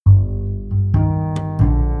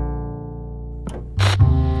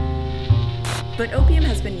But opium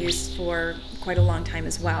has been used for quite a long time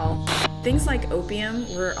as well. Things like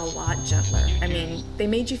opium were a lot gentler. I mean, they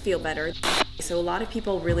made you feel better. So a lot of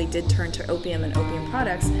people really did turn to opium and opium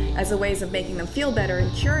products as a ways of making them feel better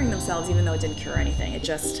and curing themselves, even though it didn't cure anything. It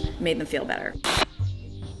just made them feel better.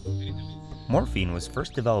 Morphine was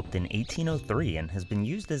first developed in 1803 and has been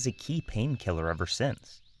used as a key painkiller ever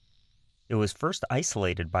since. It was first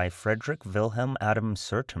isolated by Friedrich Wilhelm Adam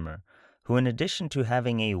Sertimer, who, in addition to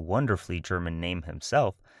having a wonderfully German name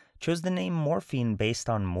himself, chose the name morphine based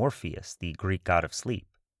on Morpheus, the Greek god of sleep.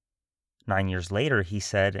 9 years later, he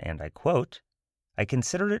said, and I quote, "I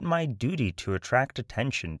consider it my duty to attract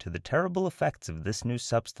attention to the terrible effects of this new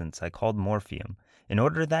substance I called morphium, in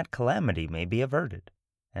order that calamity may be averted."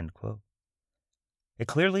 End quote. It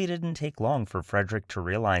clearly didn't take long for Frederick to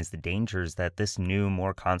realize the dangers that this new,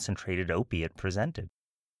 more concentrated opiate presented.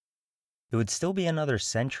 It would still be another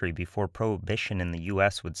century before prohibition in the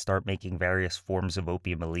U.S. would start making various forms of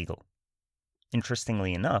opium illegal.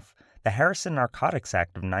 Interestingly enough, the Harrison Narcotics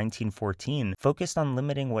Act of 1914 focused on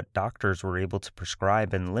limiting what doctors were able to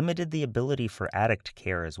prescribe and limited the ability for addict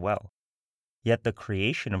care as well. Yet the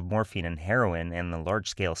creation of morphine and heroin and the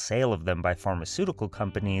large-scale sale of them by pharmaceutical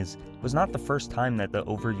companies was not the first time that the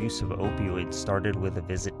overuse of opioids started with a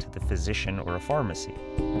visit to the physician or a pharmacy.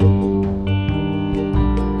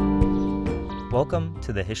 Welcome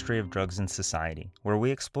to the History of Drugs and Society, where we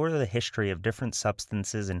explore the history of different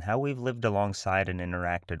substances and how we've lived alongside and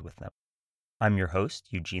interacted with them. I'm your host,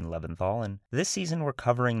 Eugene Leventhal, and this season we're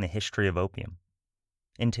covering the history of opium.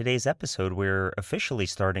 In today's episode, we're officially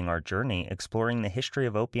starting our journey exploring the history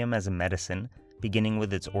of opium as a medicine, beginning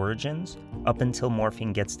with its origins, up until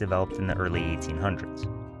morphine gets developed in the early 1800s.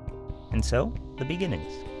 And so, the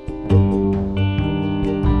beginnings.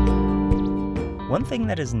 One thing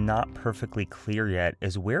that is not perfectly clear yet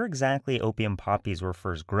is where exactly opium poppies were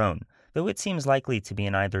first grown, though it seems likely to be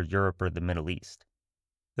in either Europe or the Middle East.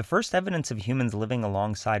 The first evidence of humans living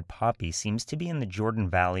alongside poppy seems to be in the Jordan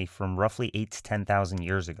Valley from roughly 8 to 10,000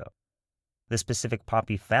 years ago. The specific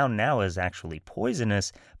poppy found now is actually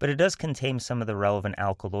poisonous, but it does contain some of the relevant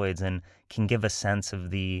alkaloids and can give a sense of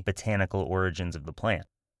the botanical origins of the plant.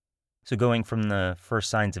 So going from the first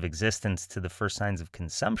signs of existence to the first signs of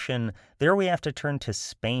consumption, there we have to turn to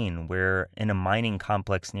Spain, where in a mining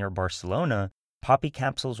complex near Barcelona, poppy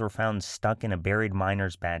capsules were found stuck in a buried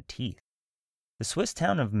miner's bad teeth. The Swiss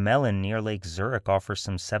town of Melun near Lake Zurich offers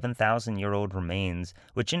some 7,000-year-old remains,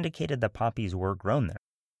 which indicated that poppies were grown there.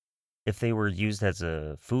 If they were used as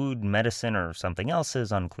a food, medicine, or something else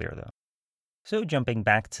is unclear, though. So jumping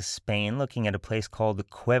back to Spain, looking at a place called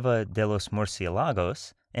Cueva de los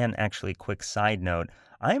Murciélagos, and actually, quick side note,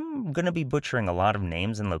 I'm going to be butchering a lot of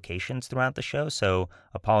names and locations throughout the show, so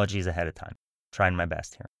apologies ahead of time. Trying my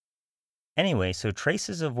best here. Anyway, so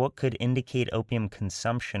traces of what could indicate opium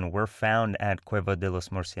consumption were found at Cueva de los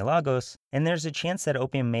Murciélagos, and there's a chance that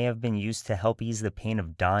opium may have been used to help ease the pain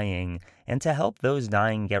of dying and to help those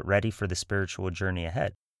dying get ready for the spiritual journey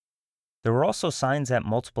ahead. There were also signs at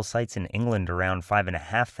multiple sites in England around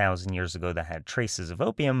 5,500 years ago that had traces of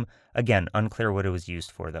opium, again, unclear what it was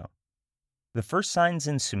used for though. The first signs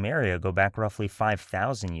in Sumeria go back roughly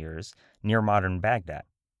 5,000 years, near modern Baghdad.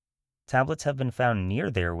 Tablets have been found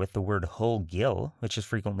near there with the word Hul Gil, which is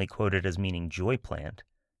frequently quoted as meaning joy plant,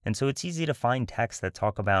 and so it's easy to find texts that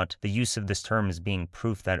talk about the use of this term as being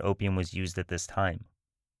proof that opium was used at this time.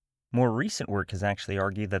 More recent work has actually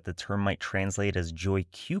argued that the term might translate as joy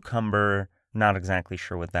cucumber, not exactly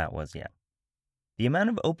sure what that was yet. The amount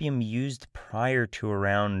of opium used prior to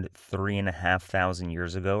around 3,500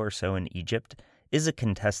 years ago or so in Egypt is a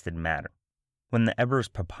contested matter. When the Ebers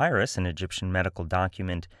Papyrus, an Egyptian medical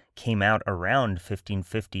document, came out around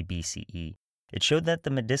 1550 BCE, it showed that the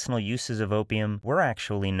medicinal uses of opium were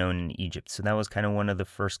actually known in Egypt, so that was kind of one of the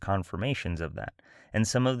first confirmations of that. And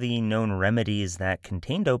some of the known remedies that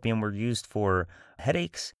contained opium were used for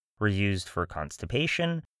headaches, were used for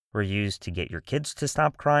constipation, were used to get your kids to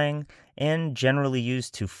stop crying, and generally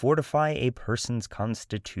used to fortify a person's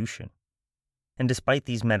constitution. And despite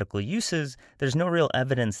these medical uses, there's no real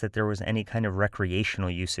evidence that there was any kind of recreational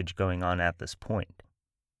usage going on at this point.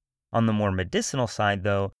 On the more medicinal side,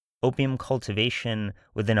 though, opium cultivation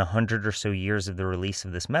within 100 or so years of the release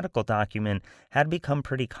of this medical document had become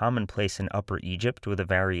pretty commonplace in Upper Egypt, with a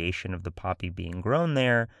variation of the poppy being grown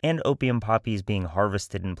there, and opium poppies being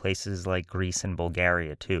harvested in places like Greece and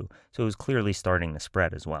Bulgaria too, so it was clearly starting to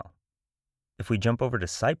spread as well. If we jump over to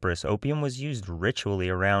Cyprus, opium was used ritually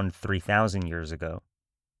around 3,000 years ago.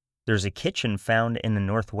 There's a kitchen found in the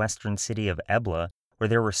northwestern city of Ebla where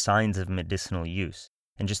there were signs of medicinal use,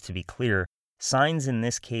 and just to be clear, signs in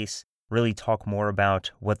this case really talk more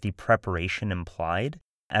about what the preparation implied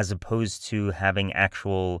as opposed to having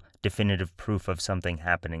actual definitive proof of something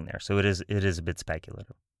happening there. So it is a bit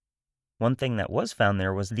speculative. One thing that was found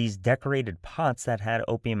there was these decorated pots that had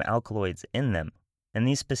opium alkaloids in them. And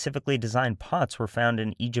these specifically designed pots were found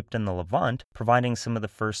in Egypt and the Levant, providing some of the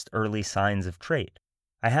first early signs of trade.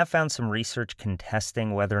 I have found some research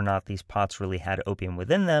contesting whether or not these pots really had opium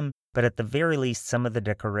within them, but at the very least, some of the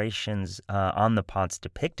decorations on the pots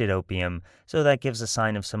depicted opium, so that gives a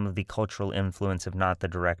sign of some of the cultural influence, if not the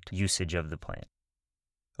direct usage of the plant.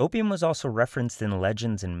 Opium was also referenced in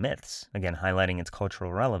legends and myths, again highlighting its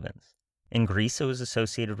cultural relevance. In Greece, it was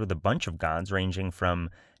associated with a bunch of gods, ranging from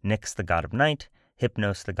Nyx, the god of night,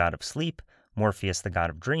 Hypnos, the god of sleep, Morpheus, the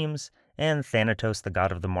god of dreams, and Thanatos, the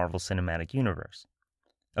god of the Marvel Cinematic Universe.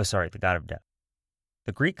 The god of death.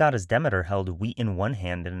 The Greek goddess Demeter held wheat in one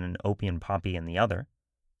hand and an opium poppy in the other.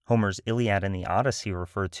 Homer's Iliad and the Odyssey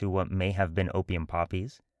refer to what may have been opium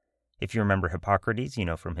poppies. If you remember Hippocrates,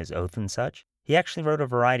 from his oath and such, he actually wrote a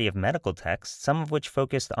variety of medical texts, some of which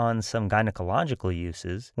focused on some gynecological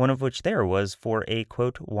uses, one of which there was for a,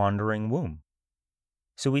 quote, wandering womb.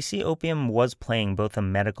 So we see opium was playing both a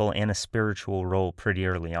medical and a spiritual role pretty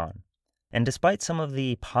early on. And despite some of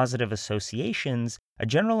the positive associations, a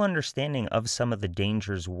general understanding of some of the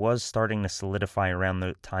dangers was starting to solidify around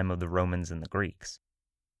the time of the Romans and the Greeks.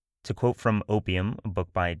 To quote from Opium, a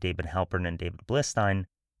book by David Halpern and David Blistein,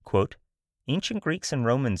 quote, "Ancient Greeks and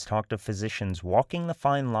Romans talked of physicians walking the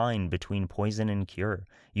fine line between poison and cure,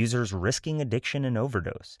 users risking addiction and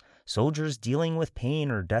overdose, soldiers dealing with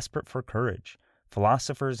pain or desperate for courage,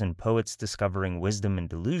 philosophers and poets discovering wisdom and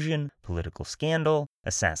delusion, political scandal,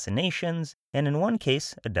 assassinations, and in one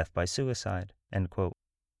case, a death by suicide." End quote.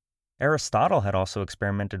 Aristotle had also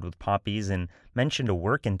experimented with poppies and mentioned a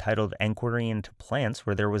work entitled Enquiry into Plants,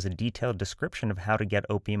 where there was a detailed description of how to get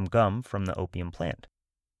opium gum from the opium plant.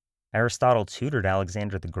 Aristotle tutored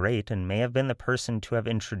Alexander the Great and may have been the person to have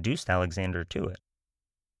introduced Alexander to it.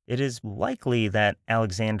 It is likely that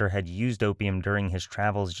Alexander had used opium during his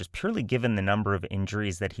travels just purely given the number of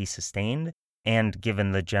injuries that he sustained and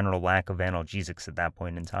given the general lack of analgesics at that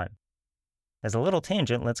point in time. As a little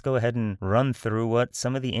tangent, let's go ahead and run through what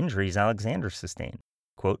some of the injuries Alexander sustained.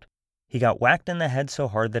 Quote, "He got whacked in the head so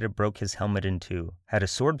hard that it broke his helmet in two, had a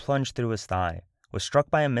sword plunged through his thigh, was struck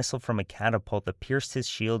by a missile from a catapult that pierced his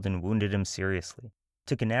shield and wounded him seriously,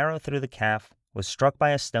 took an arrow through the calf, was struck by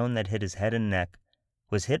a stone that hit his head and neck,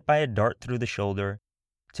 was hit by a dart through the shoulder,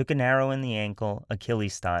 took an arrow in the ankle,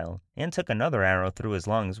 Achilles style, and took another arrow through his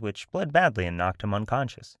lungs, which bled badly and knocked him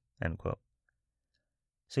unconscious." End quote.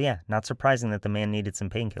 So yeah, not surprising that the man needed some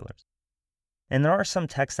painkillers. And there are some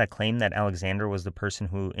texts that claim that Alexander was the person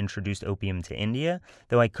who introduced opium to India,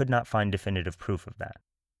 though I could not find definitive proof of that.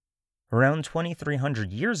 Around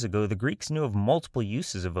 2,300 years ago, the Greeks knew of multiple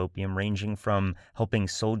uses of opium, ranging from helping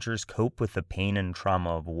soldiers cope with the pain and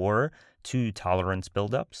trauma of war, to tolerance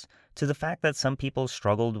buildups, to the fact that some people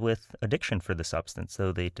struggled with addiction for the substance,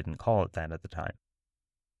 though they didn't call it that at the time.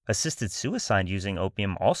 Assisted suicide using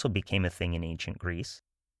opium also became a thing in ancient Greece.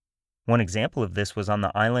 One example of this was on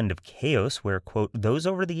the island of Chios, where, quote, "those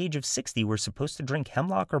over the age of 60 were supposed to drink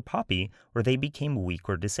hemlock or poppy, or they became weak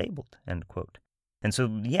or disabled," end quote. And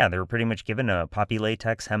so, yeah, they were pretty much given a poppy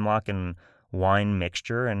latex, hemlock, and wine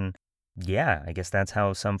mixture, and yeah, I guess that's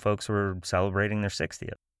how some folks were celebrating their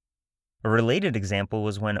 60th. A related example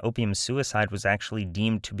was when opium suicide was actually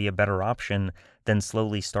deemed to be a better option than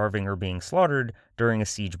slowly starving or being slaughtered during a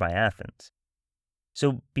siege by Athens.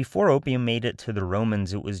 So before opium made it to the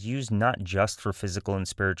Romans, it was used not just for physical and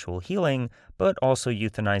spiritual healing, but also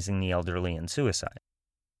euthanizing the elderly and suicide.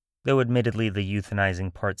 Though admittedly the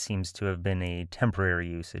euthanizing part seems to have been a temporary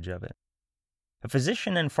usage of it. A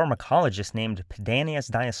physician and pharmacologist named Pedanius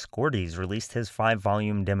Dioscordes released his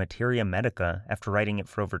 5-volume De Materia Medica after writing it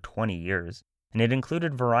for over 20 years, and it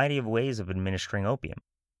included a variety of ways of administering opium.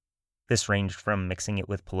 This ranged from mixing it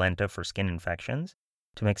with polenta for skin infections,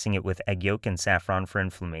 to mixing it with egg yolk and saffron for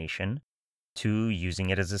inflammation, to using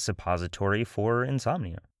it as a suppository for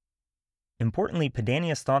insomnia. Importantly,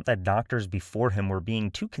 Pedanius thought that doctors before him were being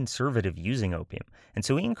too conservative using opium, and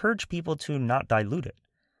so he encouraged people to not dilute it.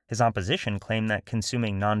 His opposition claimed that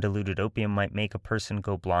consuming non-diluted opium might make a person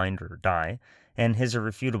go blind or die, and his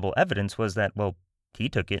irrefutable evidence was that, well, he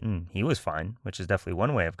took it and he was fine, which is definitely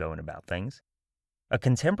one way of going about things. A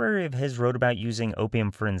contemporary of his wrote about using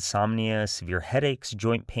opium for insomnia, severe headaches,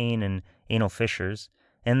 joint pain, and anal fissures,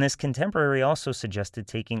 and this contemporary also suggested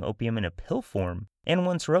taking opium in a pill form, and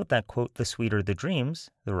once wrote that, quote, "the sweeter the dreams,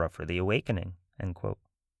 the rougher the awakening," end quote.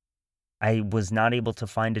 I was not able to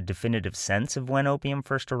find a definitive sense of when opium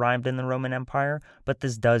first arrived in the Roman Empire, but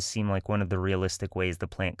this does seem like one of the realistic ways the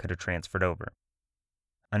plant could have transferred over.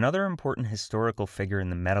 Another important historical figure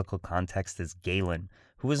in the medical context is Galen,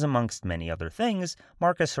 who was, amongst many other things,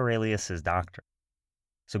 Marcus Aurelius' doctor.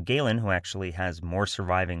 So Galen, who actually has more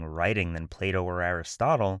surviving writing than Plato or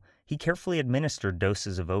Aristotle, he carefully administered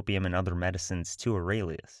doses of opium and other medicines to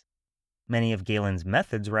Aurelius. Many of Galen's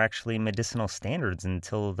methods were actually medicinal standards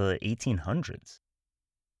until the 1800s.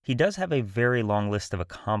 He does have a very long list of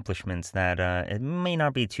accomplishments that it may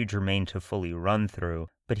not be too germane to fully run through,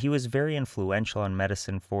 but he was very influential on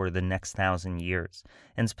medicine for the next 1,000 years,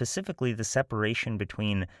 and specifically the separation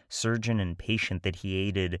between surgeon and patient that he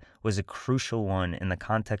aided was a crucial one in the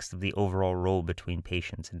context of the overall role between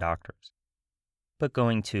patients and doctors. But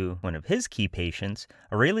going to one of his key patients,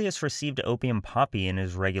 Aurelius received opium poppy in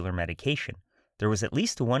his regular medication. There was at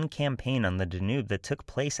least one campaign on the Danube that took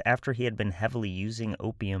place after he had been heavily using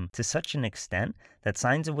opium to such an extent that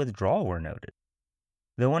signs of withdrawal were noted.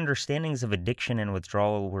 Though understandings of addiction and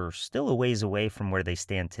withdrawal were still a ways away from where they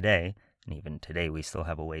stand today, and even today we still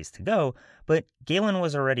have a ways to go, but Galen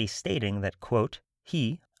was already stating that, quote,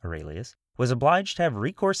 he, Aurelius, was obliged to have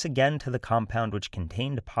recourse again to the compound which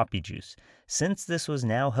contained poppy juice, since this was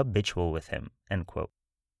now habitual with him, end quote.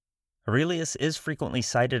 Aurelius is frequently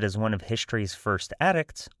cited as one of history's first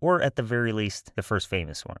addicts, or at the very least, the first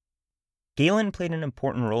famous one. Galen played an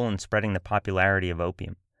important role in spreading the popularity of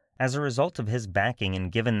opium. As a result of his backing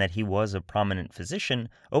and given that he was a prominent physician,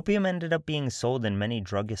 opium ended up being sold in many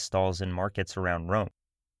druggist stalls and markets around Rome.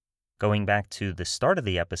 Going back to the start of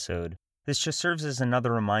the episode, this just serves as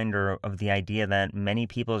another reminder of the idea that many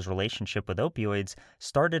people's relationship with opioids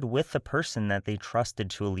started with the person that they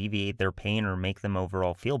trusted to alleviate their pain or make them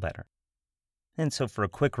overall feel better. And so for a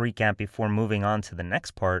quick recap before moving on to the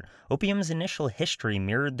next part, opium's initial history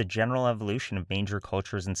mirrored the general evolution of major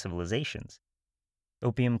cultures and civilizations.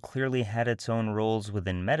 Opium clearly had its own roles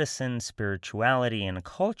within medicine, spirituality, and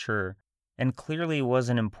culture, and clearly was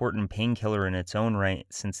an important painkiller in its own right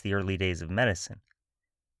since the early days of medicine.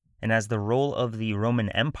 And as the role of the Roman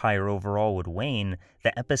Empire overall would wane,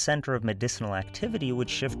 the epicenter of medicinal activity would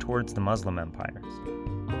shift towards the Muslim empires.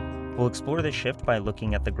 We'll explore this shift by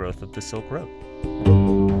looking at the growth of the Silk Road.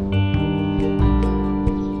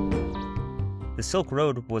 The Silk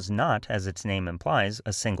Road was not, as its name implies,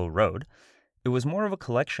 a single road. It was more of a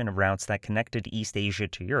collection of routes that connected East Asia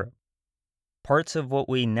to Europe. Parts of what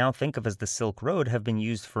we now think of as the Silk Road have been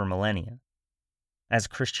used for millennia. As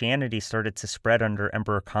Christianity started to spread under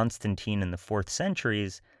Emperor Constantine in the 4th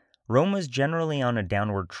centuries, Rome was generally on a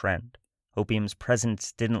downward trend. Opium's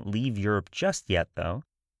presence didn't leave Europe just yet, though.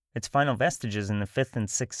 Its final vestiges in the 5th and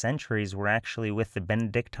 6th centuries were actually with the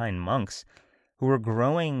Benedictine monks, who were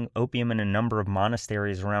growing opium in a number of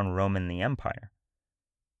monasteries around Rome and the empire.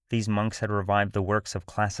 These monks had revived the works of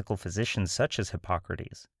classical physicians such as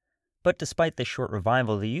Hippocrates. But despite this short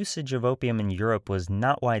revival, the usage of opium in Europe was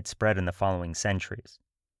not widespread in the following centuries.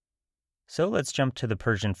 So let's jump to the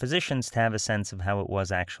Persian physicians to have a sense of how it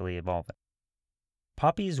was actually evolving.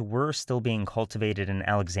 Poppies were still being cultivated in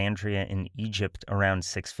Alexandria in Egypt around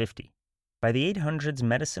 650. By the 800s,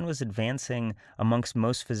 medicine was advancing amongst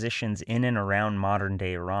most physicians in and around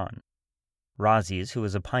modern-day Iran. Rhazes, who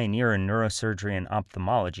was a pioneer in neurosurgery and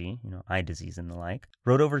ophthalmology, eye disease and the like,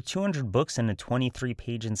 wrote over 200 books and a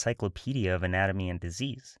 23-page encyclopedia of anatomy and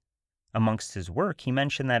disease. Amongst his work, he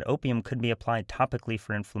mentioned that opium could be applied topically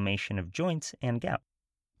for inflammation of joints and gout.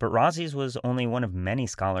 But Rhazes was only one of many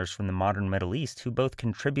scholars from the modern Middle East who both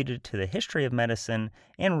contributed to the history of medicine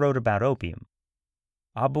and wrote about opium.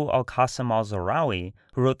 Abu al-Qasim al-Zahrawi,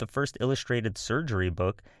 who wrote the first illustrated surgery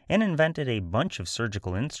book and invented a bunch of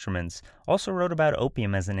surgical instruments, also wrote about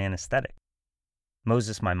opium as an anesthetic.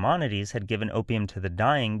 Moses Maimonides had given opium to the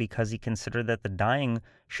dying because he considered that the dying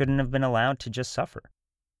shouldn't have been allowed to just suffer.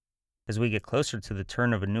 As we get closer to the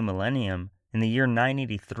turn of a new millennium, in the year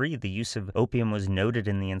 983, the use of opium was noted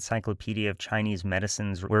in the Encyclopedia of Chinese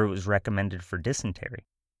Medicines where it was recommended for dysentery.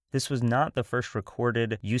 This was not the first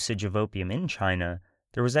recorded usage of opium in China.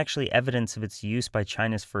 There was actually evidence of its use by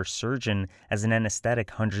China's first surgeon as an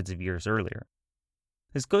anesthetic hundreds of years earlier.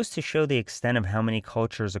 This goes to show the extent of how many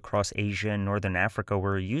cultures across Asia and northern Africa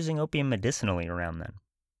were using opium medicinally around then.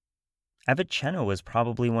 Avicenna was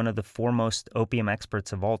probably one of the foremost opium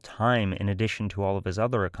experts of all time in addition to all of his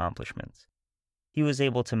other accomplishments. He was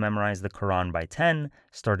able to memorize the Quran by 10,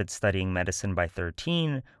 started studying medicine by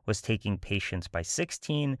 13, was taking patients by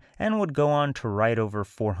 16, and would go on to write over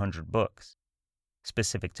 400 books.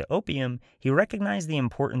 Specific to opium, he recognized the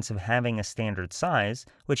importance of having a standard size,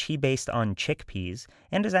 which he based on chickpeas,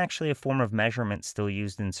 and is actually a form of measurement still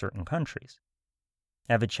used in certain countries.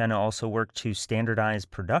 Avicenna also worked to standardize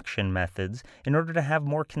production methods in order to have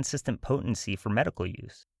more consistent potency for medical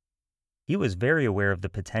use. He was very aware of the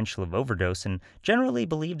potential of overdose and generally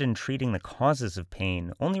believed in treating the causes of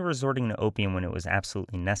pain, only resorting to opium when it was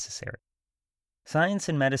absolutely necessary. Science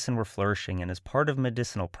and medicine were flourishing, and as part of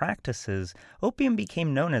medicinal practices, opium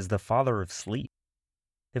became known as the father of sleep.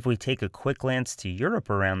 If we take a quick glance to Europe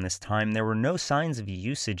around this time, there were no signs of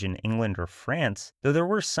usage in England or France, though there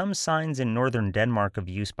were some signs in northern Denmark of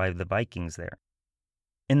use by the Vikings there.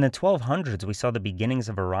 In the 1200s, we saw the beginnings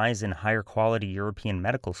of a rise in higher quality European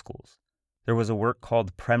medical schools. There was a work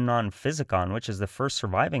called Premnon Physicon, which is the first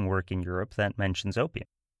surviving work in Europe that mentions opium.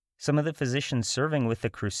 Some of the physicians serving with the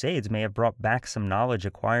Crusades may have brought back some knowledge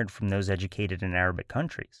acquired from those educated in Arabic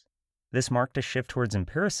countries. This marked a shift towards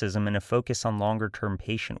empiricism and a focus on longer-term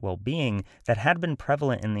patient well-being that had been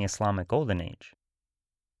prevalent in the Islamic Golden Age.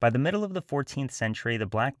 By the middle of the 14th century, the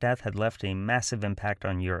Black Death had left a massive impact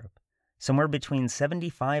on Europe. Somewhere between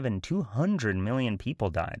 75 and 200 million people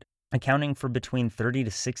died, accounting for between 30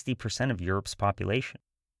 to 60% of Europe's population.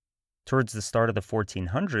 Towards the start of the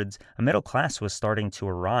 1400s, a middle class was starting to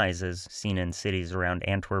arise, as seen in cities around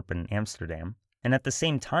Antwerp and Amsterdam, and at the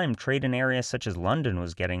same time, trade in areas such as London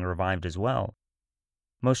was getting revived as well.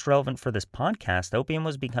 Most relevant for this podcast, opium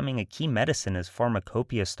was becoming a key medicine as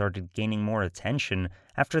pharmacopoeia started gaining more attention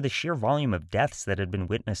after the sheer volume of deaths that had been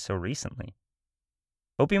witnessed so recently.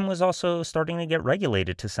 Opium was also starting to get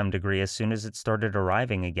regulated to some degree as soon as it started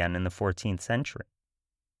arriving again in the 14th century.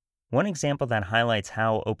 One example that highlights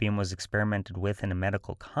how opium was experimented with in a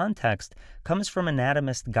medical context comes from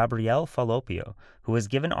anatomist Gabriele Fallopio, who was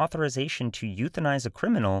given authorization to euthanize a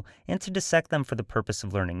criminal and to dissect them for the purpose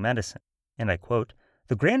of learning medicine. And I quote,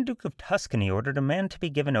 "The Grand Duke of Tuscany ordered a man to be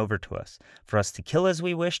given over to us, for us to kill as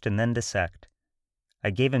we wished and then dissect. I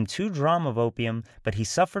gave him 2 dram of opium, but he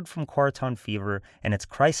suffered from quartan fever, and its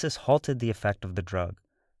crisis halted the effect of the drug.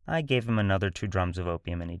 I gave him another 2 drams of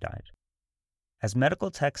opium and he died." As medical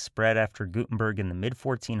texts spread after Gutenberg in the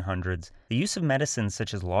mid-1400s, the use of medicines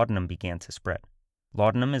such as laudanum began to spread.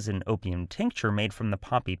 Laudanum is an opium tincture made from the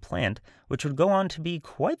poppy plant, which would go on to be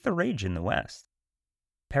quite the rage in the West.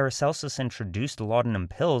 Paracelsus introduced laudanum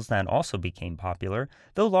pills that also became popular,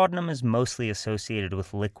 though laudanum is mostly associated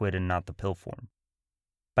with liquid and not the pill form.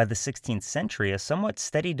 By the 16th century, a somewhat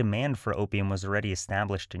steady demand for opium was already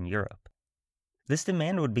established in Europe. This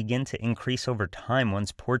demand would begin to increase over time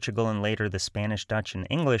once Portugal and later the Spanish, Dutch, and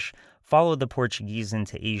English followed the Portuguese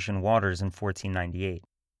into Asian waters in 1498.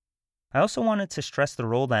 I also wanted to stress the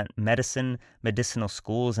role that medicine, medicinal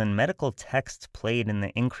schools, and medical texts played in the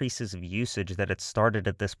increases of usage that had started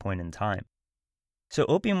at this point in time. So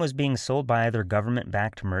opium was being sold by either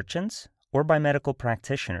government-backed merchants or by medical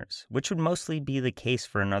practitioners, which would mostly be the case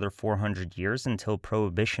for another 400 years until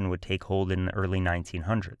prohibition would take hold in the early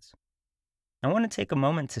 1900s. I want to take a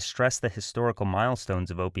moment to stress the historical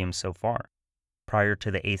milestones of opium so far. Prior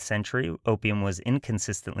to the 8th century, opium was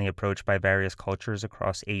inconsistently approached by various cultures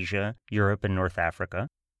across Asia, Europe, and North Africa.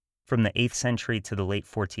 From the 8th century to the late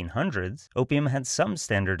 1400s, opium had some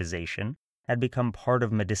standardization, had become part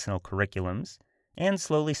of medicinal curriculums, and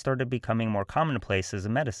slowly started becoming more commonplace as a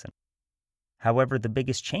medicine. However, the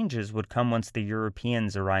biggest changes would come once the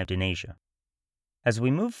Europeans arrived in Asia. As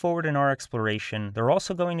we move forward in our exploration, there are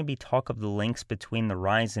also going to be talk of the links between the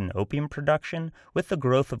rise in opium production with the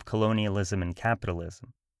growth of colonialism and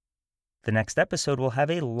capitalism. The next episode will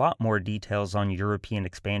have a lot more details on European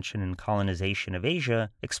expansion and colonization of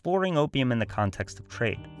Asia, exploring opium in the context of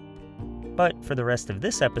trade. But for the rest of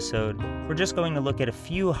this episode, we're just going to look at a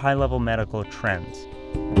few high-level medical trends.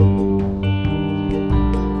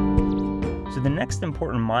 So the next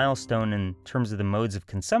important milestone in terms of the modes of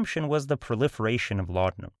consumption was the proliferation of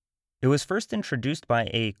laudanum. It was first introduced by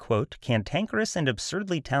a, quote, "cantankerous and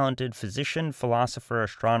absurdly talented physician, philosopher,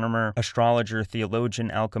 astronomer, astrologer,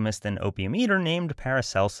 theologian, alchemist, and opium eater named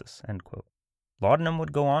Paracelsus," end quote. Laudanum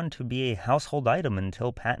would go on to be a household item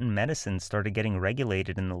until patent medicine started getting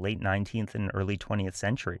regulated in the late 19th and early 20th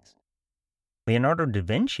centuries. Leonardo da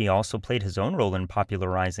Vinci also played his own role in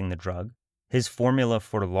popularizing the drug. His formula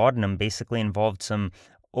for laudanum basically involved some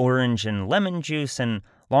orange and lemon juice, and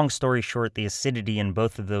long story short, the acidity in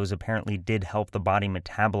both of those apparently did help the body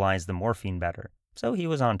metabolize the morphine better, so he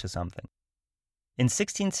was onto something. In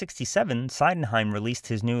 1667, Sydenham released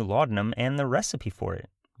his new laudanum and the recipe for it.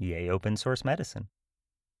 Yay, open source medicine.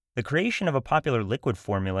 The creation of a popular liquid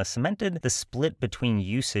formula cemented the split between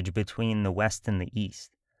usage between the West and the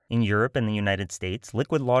East. In Europe and the United States,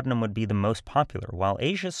 liquid laudanum would be the most popular, while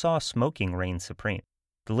Asia saw smoking reign supreme.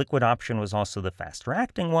 The liquid option was also the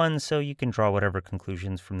faster-acting one, so you can draw whatever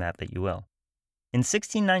conclusions from that you will. In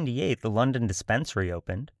 1698, the London dispensary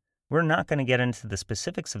opened. We're not going to get into the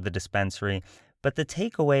specifics of the dispensary, but the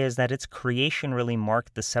takeaway is that its creation really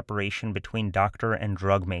marked the separation between doctor and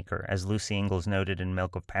drug maker, as Lucy Ingalls noted in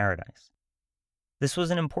Milk of Paradise. This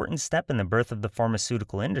was an important step in the birth of the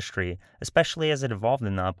pharmaceutical industry, especially as it evolved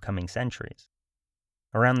in the upcoming centuries.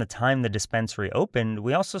 Around the time the dispensary opened,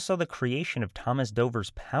 we also saw the creation of Thomas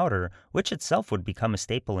Dover's powder, which itself would become a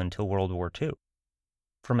staple until World War II.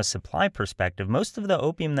 From a supply perspective, most of the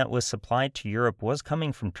opium that was supplied to Europe was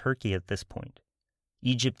coming from Turkey at this point.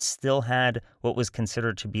 Egypt still had what was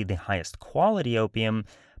considered to be the highest quality opium,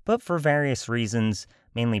 but for various reasons,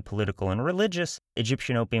 mainly political and religious,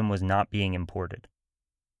 Egyptian opium was not being imported.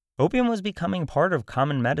 Opium was becoming part of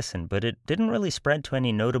common medicine, but it didn't really spread to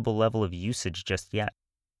any notable level of usage just yet.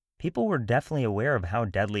 People were definitely aware of how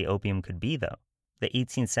deadly opium could be, though. The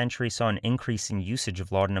 18th century saw an increase in usage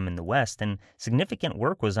of laudanum in the West, and significant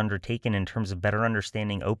work was undertaken in terms of better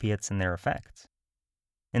understanding opiates and their effects.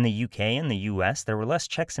 In the UK and the US, there were less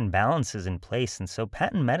checks and balances in place, and so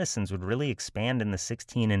patent medicines would really expand in the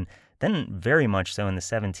 16 and then very much so in the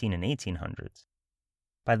 17 and 1800s.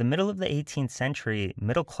 By the middle of the 18th century,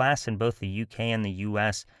 middle class in both the UK and the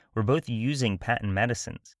US were both using patent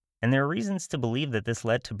medicines, and there are reasons to believe that this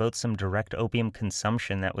led to both some direct opium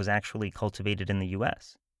consumption that was actually cultivated in the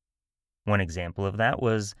US. One example of that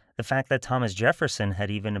was the fact that Thomas Jefferson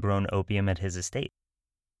had even grown opium at his estate.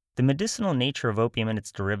 The medicinal nature of opium and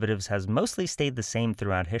its derivatives has mostly stayed the same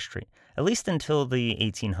throughout history, at least until the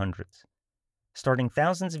 1800s. Starting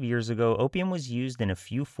thousands of years ago, opium was used in a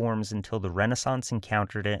few forms until the Renaissance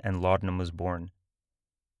encountered it and laudanum was born.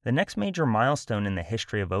 The next major milestone in the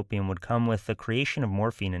history of opium would come with the creation of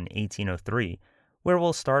morphine in 1803, where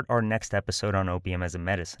we'll start our next episode on opium as a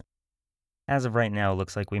medicine. As of right now, it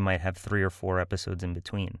looks like we might have 3 or 4 episodes in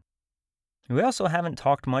between. We also haven't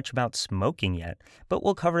talked much about smoking yet, but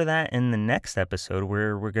we'll cover that in the next episode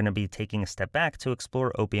where we're going to be taking a step back to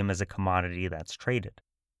explore opium as a commodity that's traded.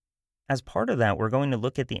 As part of that, we're going to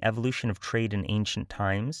look at the evolution of trade in ancient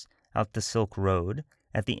times, out the Silk Road,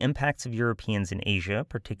 at the impacts of Europeans in Asia,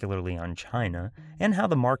 particularly on China, and how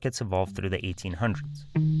the markets evolved through the 1800s.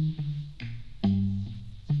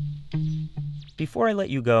 Before I let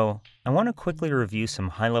you go, I want to quickly review some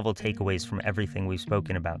high-level takeaways from everything we've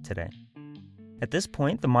spoken about today. At this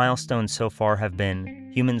point, the milestones so far have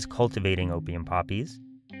been humans cultivating opium poppies,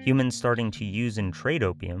 humans starting to use and trade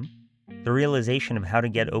opium, the realization of how to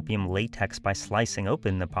get opium latex by slicing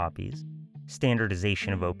open the poppies,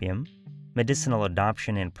 standardization of opium, medicinal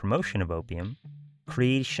adoption and promotion of opium,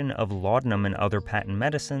 creation of laudanum and other patent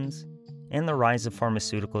medicines, and the rise of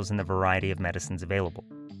pharmaceuticals and the variety of medicines available.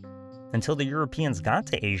 Until the Europeans got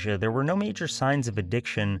to Asia, there were no major signs of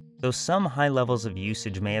addiction, though some high levels of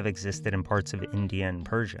usage may have existed in parts of India and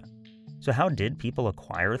Persia. So how did people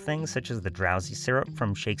acquire things such as the drowsy syrup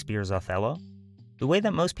from Shakespeare's Othello? The way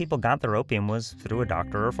that most people got their opium was through a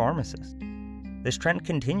doctor or pharmacist. This trend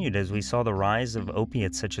continued as we saw the rise of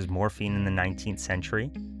opiates such as morphine in the 19th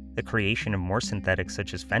century, the creation of more synthetics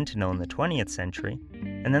such as fentanyl in the 20th century,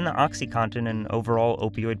 and then the OxyContin and overall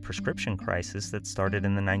opioid prescription crisis that started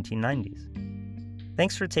in the 1990s.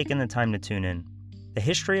 Thanks for taking the time to tune in. The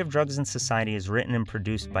History of Drugs and Society is written and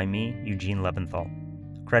produced by me, Eugene Leventhal.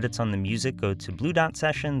 Credits on the music go to Blue Dot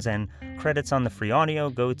Sessions, and credits on the free audio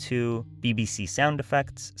go to BBC Sound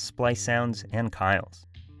Effects, Splice Sounds, and Kyle's.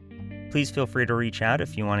 Please feel free to reach out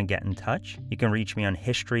if you want to get in touch. You can reach me on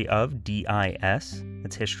History of DIS,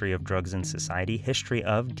 that's History of Drugs and Society,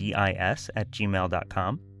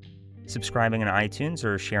 historyofdis@gmail.com. Subscribing on iTunes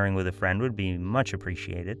or sharing with a friend would be much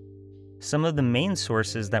appreciated. Some of the main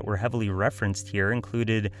sources that were heavily referenced here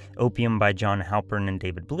included Opium by John Halpern and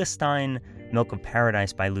David Blistein, Milk of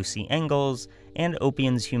Paradise by Lucy Ingalls, and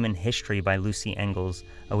Opium's Human History by Lucy Ingalls,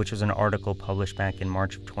 which was an article published back in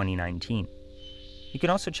March of 2019. You can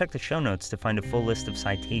also check the show notes to find a full list of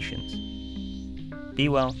citations. Be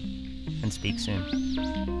well, and speak soon.